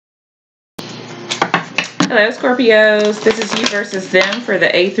Hello, Scorpios. This is you versus them for the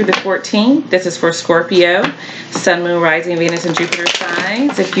 8th through the 14th. This is for Scorpio, Sun, Moon, Rising, Venus, and Jupiter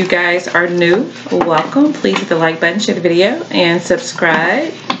signs. If you guys are new, welcome. Please hit the like button, share the video, and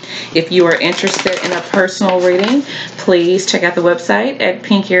subscribe. If you are interested in a personal reading, please check out the website at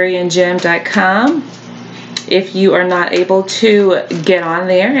pinkariengem.com. If you are not able to get on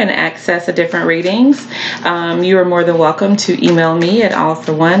there and access the different readings, you are more than welcome to email me at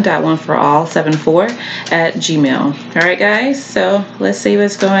allfor1.oneforall74@gmail. All right, guys, so let's see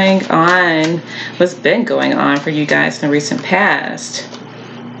what's going on, what's been going on for you guys in the recent past.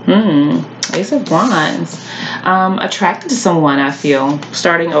 Ace of Wands. Attracted to someone, I feel.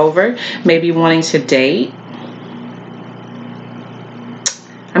 Starting over, maybe wanting to date.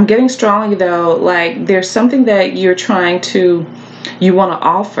 I'm getting strongly though, like there's something that you want to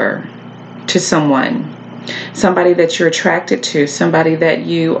offer to someone, somebody that you're attracted to, somebody that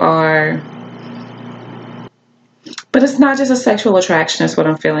you are, but it's not just a sexual attraction is what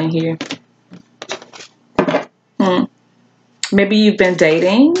I'm feeling here. Maybe you've been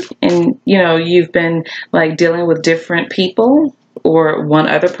dating and you've been like dealing with different people or one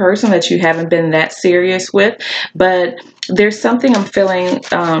other person that you haven't been that serious with, but there's something I'm feeling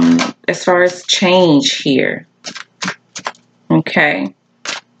as far as change here. Okay.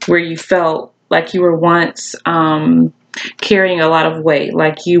 Where you felt like you were once carrying a lot of weight,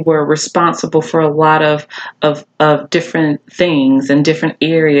 like you were responsible for a lot of different things in different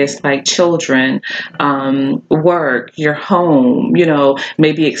areas, like children, work, your home,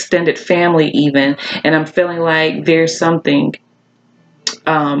 maybe extended family even. And I'm feeling like there's something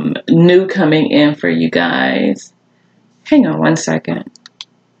new coming in for you guys. Hang on one second.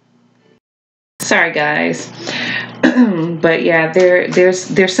 Sorry, guys. But yeah,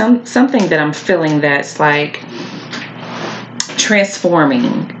 there's something that I'm feeling that's like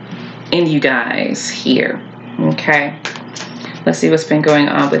transforming in you guys here. Okay. Let's see what's been going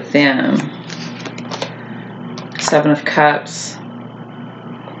on with them. 7 of Cups.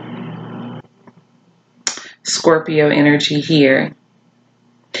 Scorpio energy here.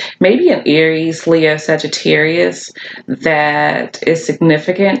 Maybe an Aries, Leo, Sagittarius that is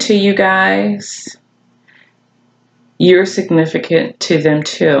significant to you guys. You're significant to them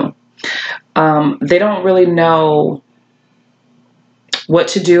too. They don't really know what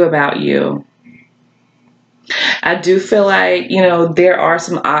to do about you. I do feel like, there are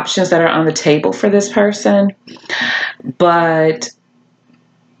some options that are on the table for this person, but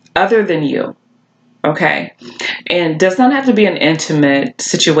other than you. Okay. And does not have to be an intimate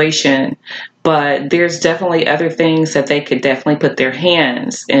situation, but there's definitely other things that they could definitely put their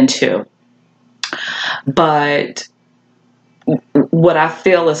hands into. But what I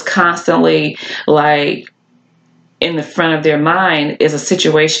feel is constantly like in the front of their mind is a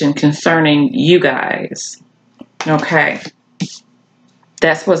situation concerning you guys. Okay.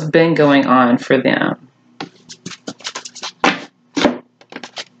 That's what's been going on for them.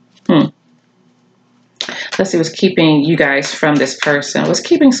 Let's see what's keeping you guys from this person. What's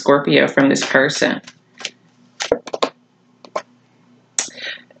keeping Scorpio from this person?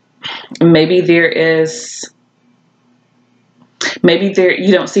 Maybe you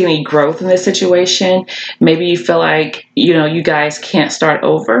don't see any growth in this situation. Maybe you feel like, you guys can't start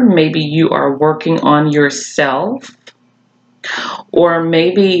over. Maybe you are working on yourself. Or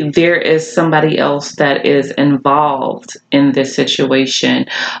maybe there is somebody else that is involved in this situation.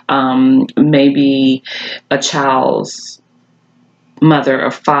 Maybe a child's mother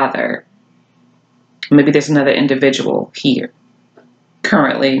or father. Maybe there's another individual here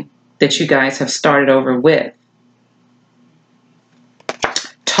currently that you guys have started over with.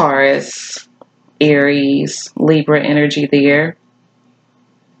 Taurus, Aries, Libra energy there.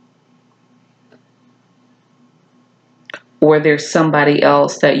 Or there's somebody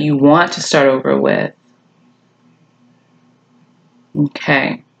else that you want to start over with.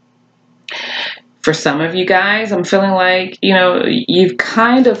 Okay. For some of you guys, I'm feeling like, you've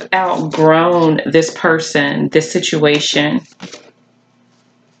kind of outgrown this person, this situation.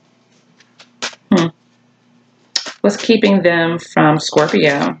 What's keeping them from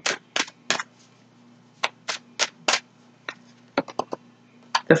Scorpio?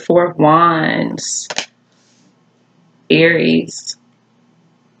 The 4 of Wands. Aries.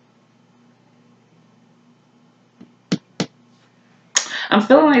 I'm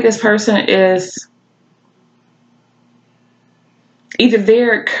feeling like this person is either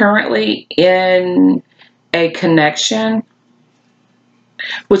they're currently in a connection,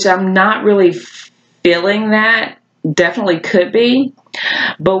 which I'm not really feeling that. Definitely could be.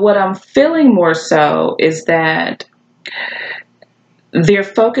 But what I'm feeling more so is that they're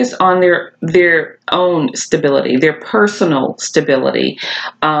focused on their own stability, their personal stability,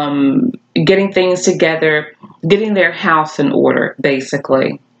 getting things together, getting their house in order,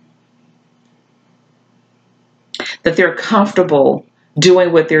 basically. That they're comfortable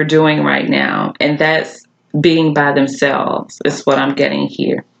doing what they're doing right now, and that's being by themselves, is what I'm getting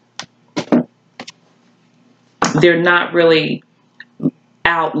here. They're not really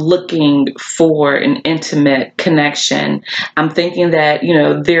out looking for an intimate connection. I'm thinking that, you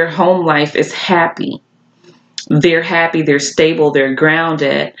know, their home life is happy. They're happy, they're stable, they're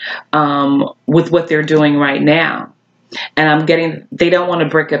grounded with what they're doing right now. And I'm getting, they don't want to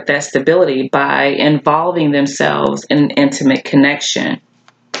break up that stability by involving themselves in an intimate connection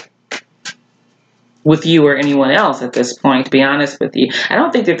with you or anyone else at this point, to be honest with you. I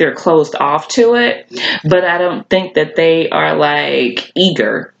don't think that they're closed off to it, but I don't think that they are like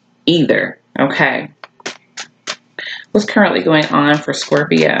eager either. Okay. What's currently going on for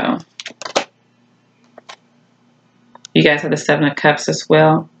Scorpio? You guys have the Seven of Cups as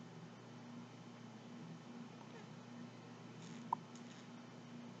well.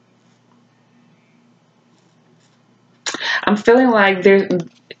 I'm feeling like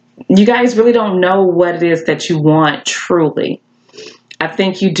you guys really don't know what it is that you want truly. I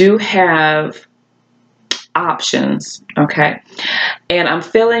think you do have options, okay? And I'm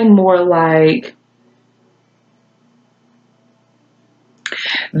feeling more like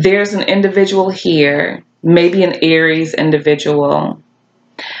there's an individual here, maybe an Aries individual,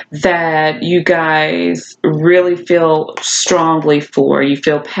 that you guys really feel strongly for. You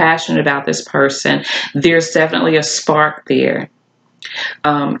feel passionate about this person. There's definitely a spark there.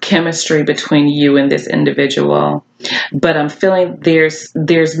 Chemistry between you and this individual, but I'm feeling there's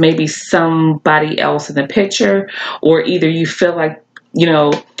maybe somebody else in the picture, or either you feel like, you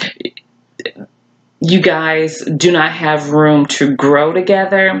know, you guys do not have room to grow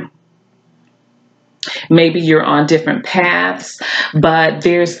together. Maybe you're on different paths, but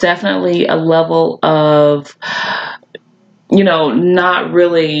there's definitely a level of, you know, not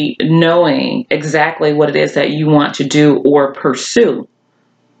really knowing exactly what it is that you want to do or pursue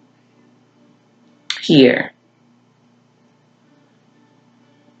here.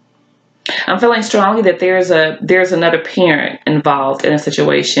 I'm feeling strongly that there's another parent involved in a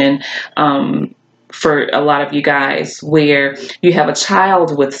situation for a lot of you guys, where you have a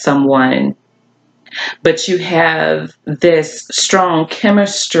child with someone, but you have this strong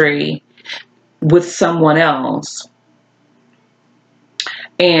chemistry with someone else.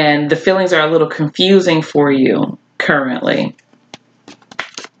 And the feelings are a little confusing for you currently.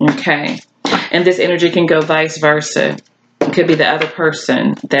 Okay. And this energy can go vice versa. It could be the other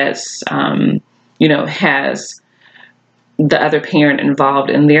person that's, you know, has the other parent involved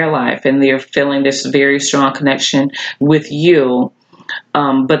in their life, and they're feeling this very strong connection with you,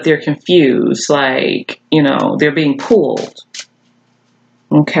 but they're confused, like, you know, they're being pulled.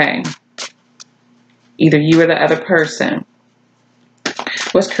 Okay. Either you or the other person.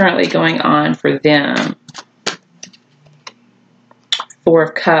 What's currently going on for them? Four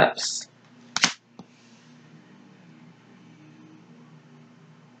of Cups.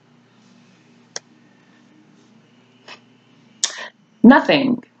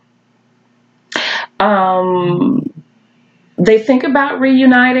 Nothing. They think about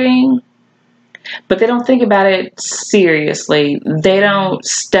reuniting, but they don't think about it seriously. They don't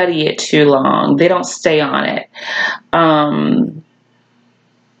study it too long. They don't stay on it.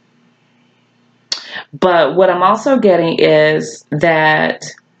 But what I'm also getting is that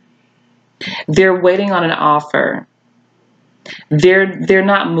they're waiting on an offer. They're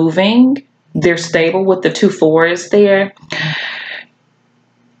not moving. They're stable with the 2 4s there.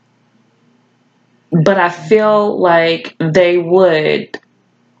 But I feel like they would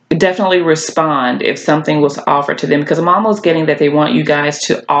definitely respond if something was offered to them, because I'm almost getting that they want you guys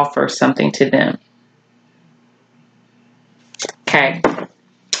to offer something to them. Okay.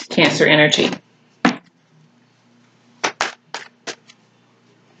 Cancer energy.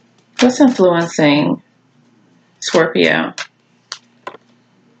 What's influencing Scorpio?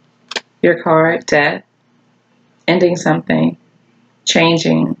 Your card, death, ending something,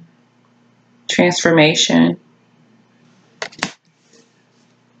 changing, transformation.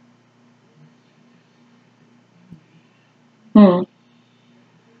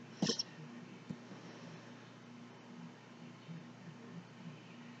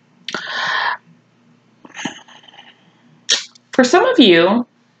 For some of you,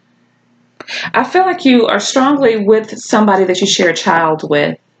 I feel like you are strongly with somebody that you share a child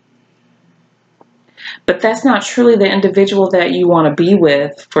with, but that's not truly the individual that you want to be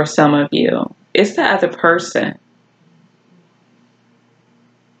with for some of you. It's the other person.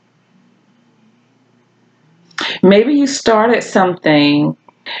 Maybe you started something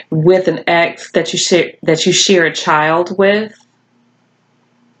with an ex that you share a child with,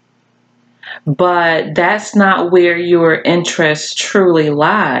 but that's not where your interest truly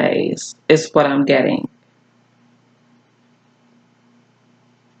lies, is what I'm getting.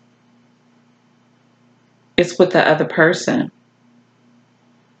 It's with the other person.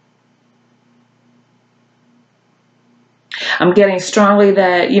 I'm getting strongly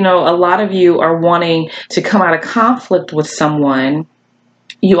that, a lot of you are wanting to come out of conflict with someone.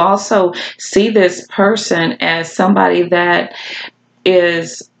 You also see this person as somebody that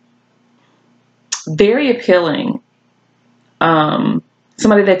is very appealing.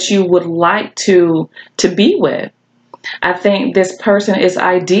 Somebody that you would like to be with. I think this person is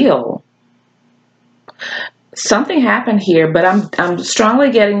ideal. Something happened here, but I'm strongly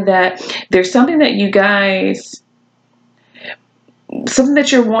getting that there's something that you guys, something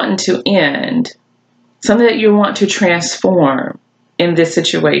that you're wanting to end, something that you want to transform in this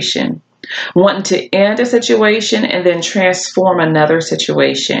situation. Wanting to end a situation and then transform another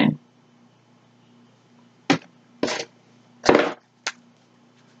situation.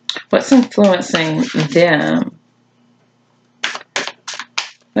 What's influencing them?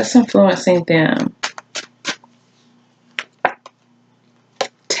 What's influencing them?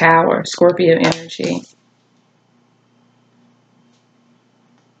 Tower, Scorpio energy.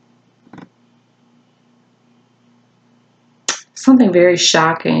 Something very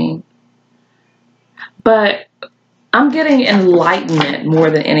shocking. But I'm getting enlightenment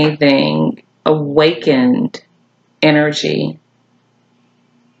more than anything. Awakened energy.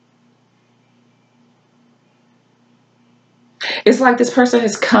 It's like this person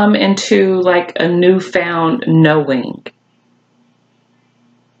has come into like a newfound knowing.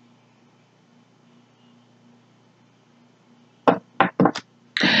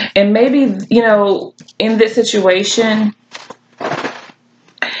 And maybe, in this situation,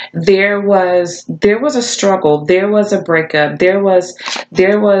 there was a struggle, there was a breakup, there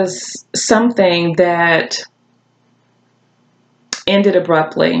was something that ended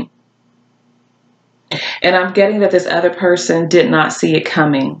abruptly. And I'm getting that this other person did not see it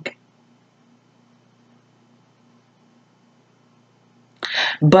coming.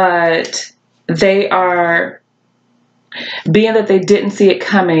 But they are, being that they didn't see it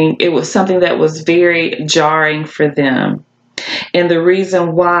coming, it was something that was very jarring for them. And the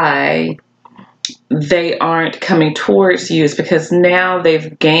reason why they aren't coming towards you is because now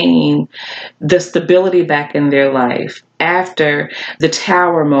they've gained the stability back in their life after the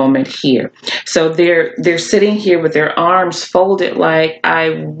tower moment here. So they're sitting here with their arms folded like,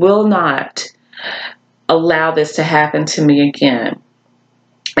 I will not allow this to happen to me again.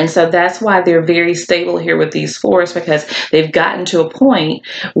 And so that's why they're very stable here with these fours, because they've gotten to a point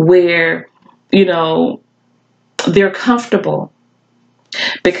where, they're comfortable.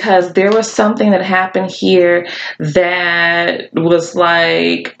 Because there was something that happened here that was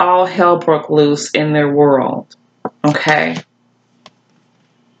like all hell broke loose in their world. Okay.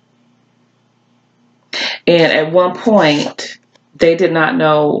 And at one point, they did not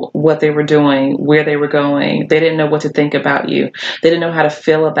know what they were doing, where they were going. They didn't know what to think about you. They didn't know how to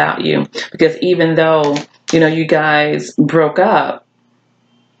feel about you. Because even though, you guys broke up,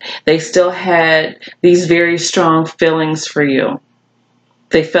 they still had these very strong feelings for you.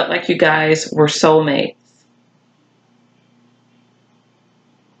 They felt like you guys were soulmates.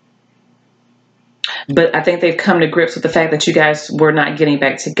 But I think they've come to grips with the fact that you guys were not getting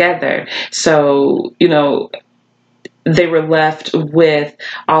back together. So, they were left with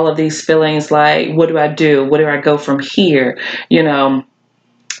all of these feelings like, what do I do? Where do I go from here?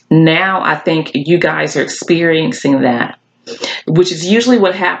 Now I think you guys are experiencing that, which is usually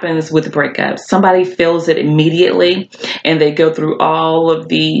what happens with breakups. Somebody feels it immediately and they go through all of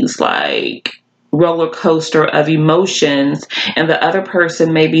these like roller coaster of emotions, and the other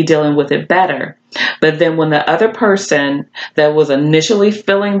person may be dealing with it better. But then when the other person that was initially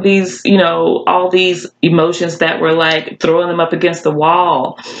feeling these, all these emotions that were like throwing them up against the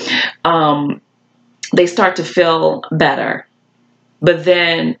wall, they start to feel better. But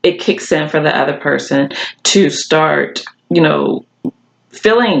then it kicks in for the other person to start,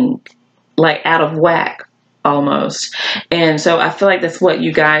 feeling like out of whack almost. And so I feel like that's what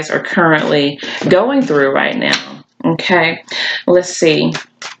you guys are currently going through right now. Okay, let's see.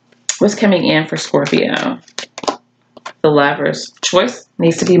 What's coming in for Scorpio? The Lovers. Choice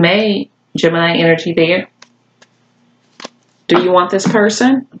needs to be made. Gemini energy there. Do you want this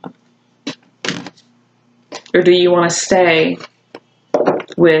person? Or do you want to stay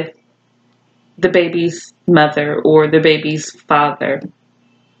with the baby's mother or the baby's father?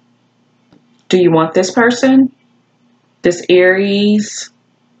 Do you want this person? This Aries,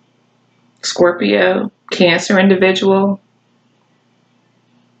 Scorpio, Cancer individual,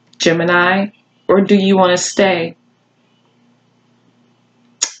 Gemini, or do you want to stay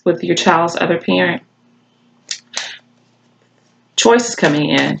with your child's other parent? Choice is coming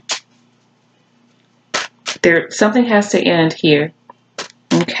in. Something has to end here,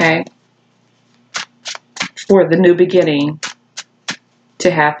 okay, for the new beginning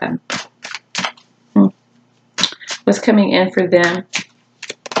to happen. What's coming in for them?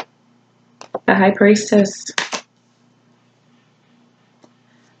 The High Priestess.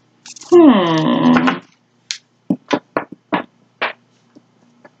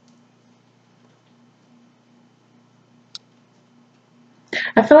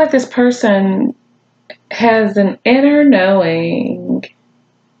 I feel like this person has an inner knowing.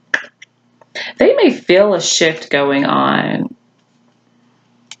 They may feel a shift going on.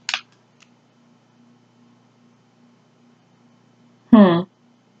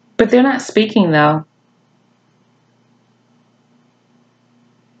 But they're not speaking though.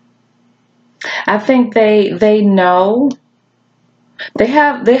 I think they know. They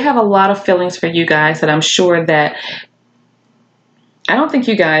have a lot of feelings for you guys that I'm sure that I don't think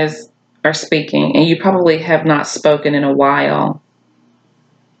you guys are speaking, and you probably have not spoken in a while.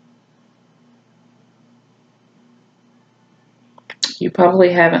 You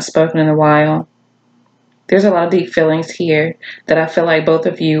probably haven't spoken in a while. There's a lot of deep feelings here that I feel like both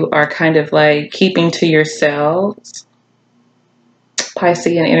of you are kind of like keeping to yourselves.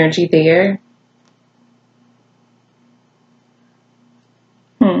 Piscean energy there.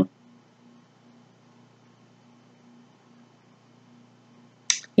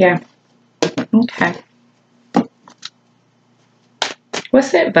 Yeah. Okay.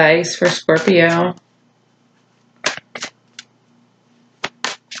 What's the advice for Scorpio?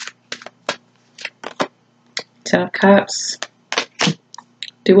 Ten of Cups.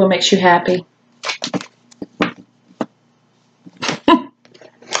 Do what makes you happy.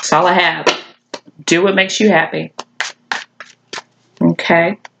 That's all I have. Do what makes you happy.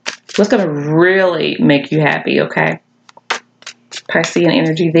 Okay. What's going to really make you happy, okay? Piscean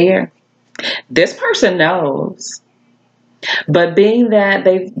energy there. This person knows. But being that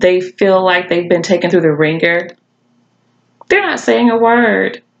they feel like they've been taken through the ringer, they're not saying a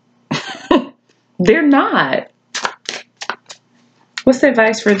word. They're not. What's the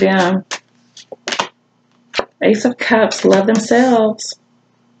advice for them? Ace of Cups. Love themselves.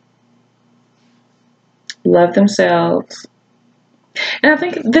 Love themselves. And I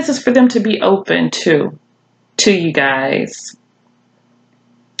think this is for them to be open to you guys.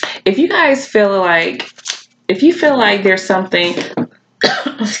 If you guys feel like, there's something,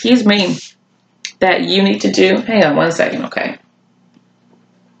 excuse me, that you need to do. Hang on one second, okay?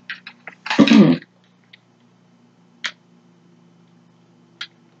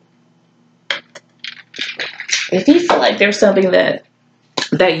 If you feel like there's something that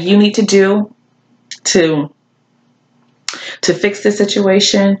you need to do to fix the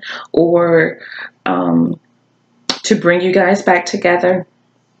situation, or to bring you guys back together,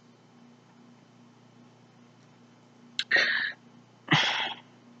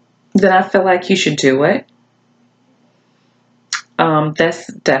 then I feel like you should do it.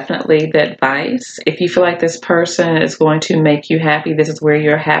 That's definitely the advice. If you feel like this person is going to make you happy, this is where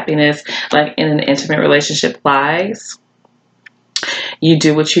your happiness, like in an intimate relationship, lies. You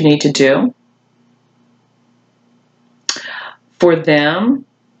do what you need to do. For them,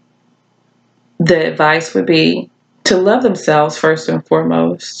 the advice would be to love themselves first and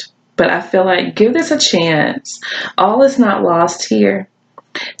foremost. But I feel like give this a chance. All is not lost here.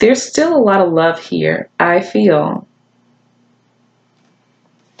 There's still a lot of love here, I feel.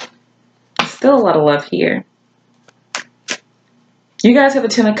 Still a lot of love here. You guys have the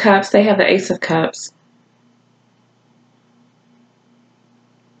Ten of Cups. They have the Ace of Cups.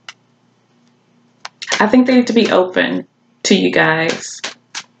 I think they need to be open to you guys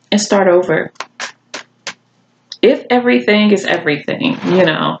and start over. If everything is everything, you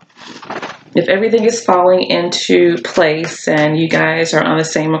know, if everything is falling into place and you guys are on the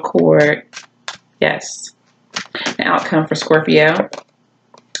same accord, yes. An outcome for Scorpio.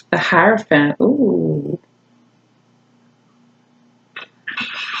 The Hierophant. Ooh.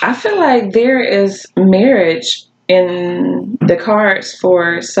 I feel like there is marriage in the cards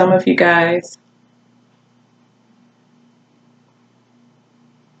for some of you guys.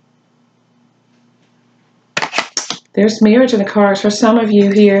 There's marriage in the cards for some of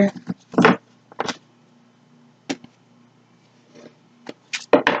you here.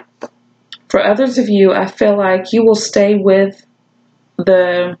 For others of you, I feel like you will stay with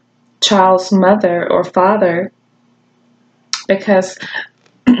the child's mother or father because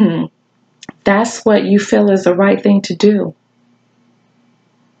that's what you feel is the right thing to do.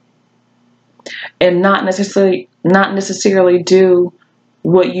 And not necessarily do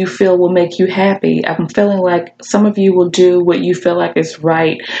what you feel will make you happy. I'm feeling like some of you will do what you feel like is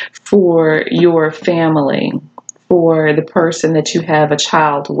right for your family, for the person that you have a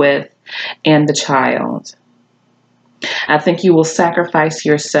child with and the child. I think you will sacrifice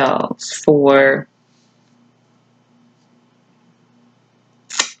yourselves for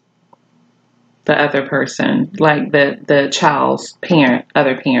the other person, like the child's parent,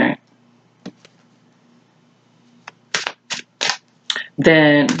 other parent.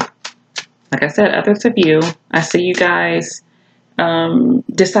 Then, like I said, others of you, I see you guys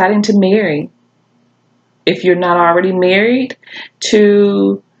deciding to marry. If you're not already married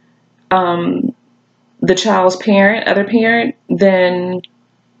to the child's parent, other parent, then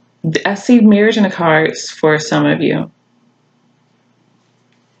I see marriage in the cards for some of you.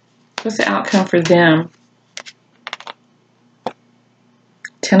 What's the outcome for them?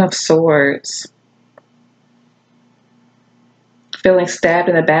 Ten of Swords. Feeling stabbed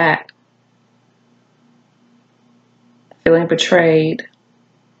in the back. Feeling betrayed.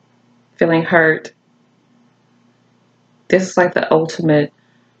 Feeling hurt. This is like the ultimate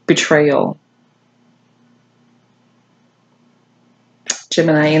betrayal.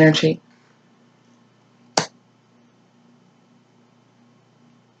 Gemini energy.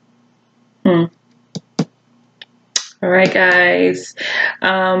 All right, guys.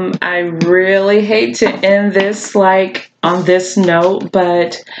 I really hate to end this like on this note,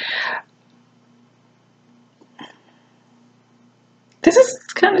 but this is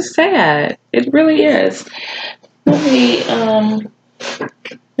kind of sad. It really is. Let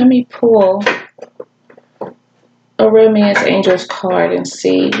me pull a Romance Angels card and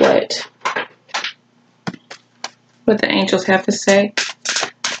see what the angels have to say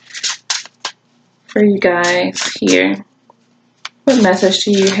for you guys here. What message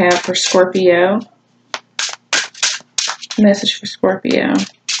do you have for Scorpio? Message for Scorpio.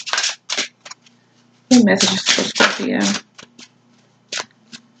 What messages for Scorpio?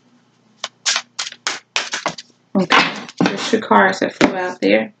 Okay, there's two cards that flew out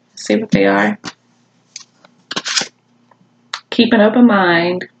there. Let's see what they are. Keep an open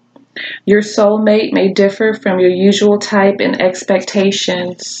mind. Your soulmate may differ from your usual type and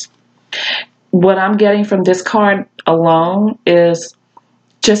expectations. What I'm getting from this card alone is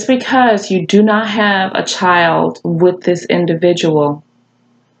just because you do not have a child with this individual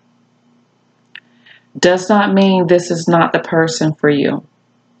does not mean this is not the person for you,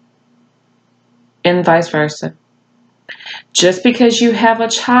 and vice versa. Just because you have a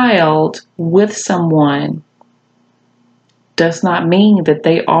child with someone does not mean that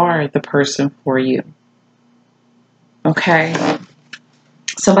they are the person for you. Okay?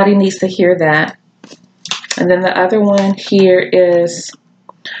 Somebody needs to hear that. And then the other one here is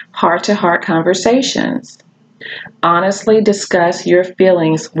heart-to-heart conversations. Honestly discuss your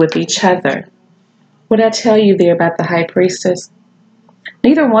feelings with each other. What did I tell you there about the High Priestess?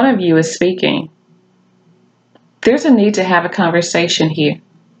 Neither one of you is speaking. There's a need to have a conversation here.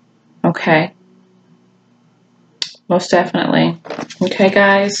 Okay? Most definitely. Okay,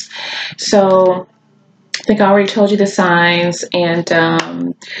 guys? So I think I already told you the signs, and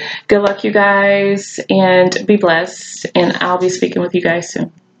good luck, you guys, and be blessed, and I'll be speaking with you guys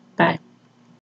soon. Bye.